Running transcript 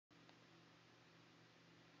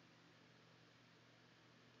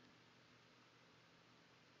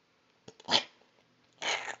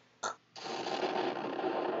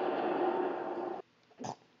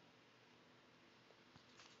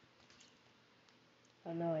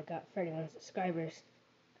Oh no, I got 31 subscribers.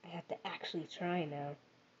 I have to actually try now.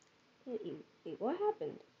 Wait, what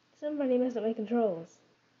happened? Somebody messed up my controls.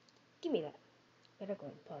 Give me that. Better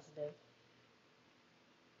go positive.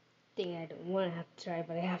 Dang, I don't want to have to try,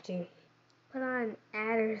 but I have to. Put on an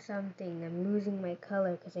ad or something. I'm losing my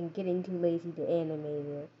color because I'm getting too lazy to animate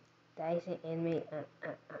it. Did I say animate?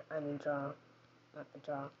 I mean draw.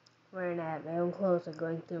 Draw. Wearing at my own clothes or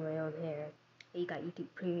going through my own hair. You got YouTube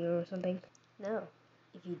Premium or something? No.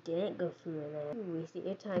 If you didn't go through an ad, you wasted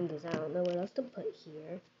your time because I don't know what else to put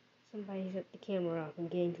here. Somebody shut the camera off. I'm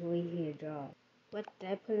getting too lazy to draw. What? Did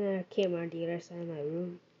I put a camera on the other side of my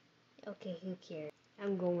room? Okay, who cares?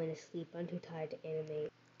 I'm going to sleep. I'm too tired to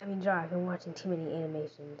animate. Draw. I've been watching too many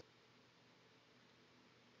animations.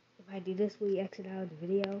 If I do this, will you exit out of the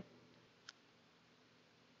video?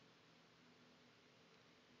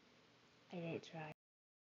 I didn't try.